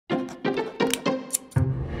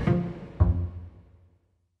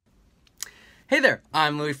Hey there,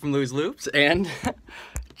 I'm Louis from louies.loops, and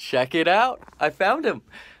check it out, I found him.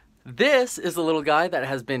 This is the little guy that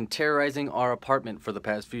has been terrorizing our apartment for the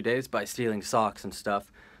past few days by stealing socks and stuff.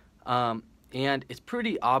 And it's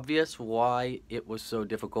pretty obvious why it was so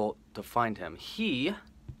difficult to find him. He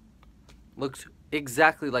looks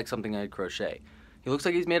exactly like something I'd crochet. He looks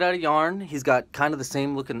like he's made out of yarn. He's got kind of the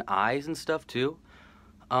same looking eyes and stuff too.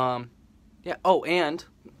 Yeah, oh, and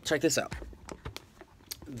check this out.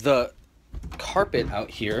 The carpet out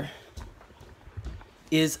here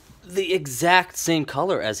is the exact same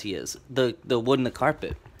color as he is, the wood in the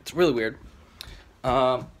carpet. It's really weird.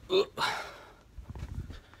 Get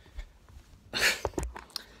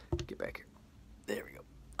back here. There we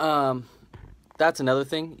go. That's another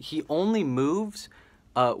thing. He only moves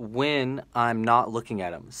when I'm not looking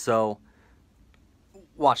at him. So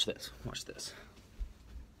watch this. Watch this.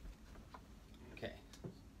 Okay.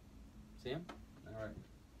 See him? All right.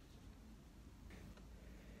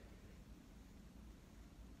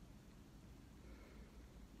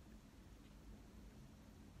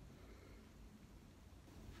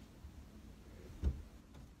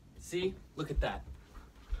 See? Look at that.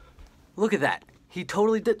 Look at that. He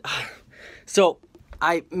totally did. So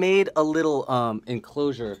I made a little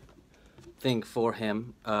enclosure thing for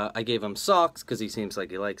him. I gave him socks because he seems like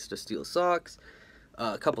he likes to steal socks.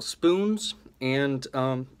 A couple spoons and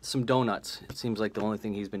some donuts. It seems like the only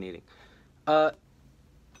thing he's been eating.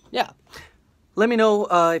 Yeah. Let me know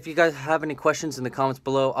if you guys have any questions in the comments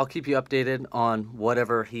below. I'll keep you updated on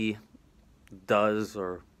whatever he does,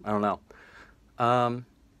 or I don't know.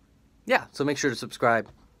 Yeah, so make sure to subscribe.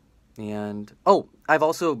 And, oh, I've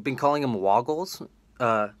also been calling him Woggles,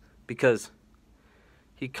 because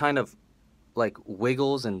he kind of, like,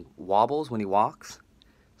 wiggles and wobbles when he walks.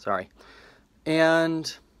 Sorry.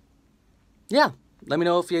 And, yeah, let me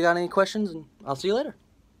know if you got any questions, and I'll see you later.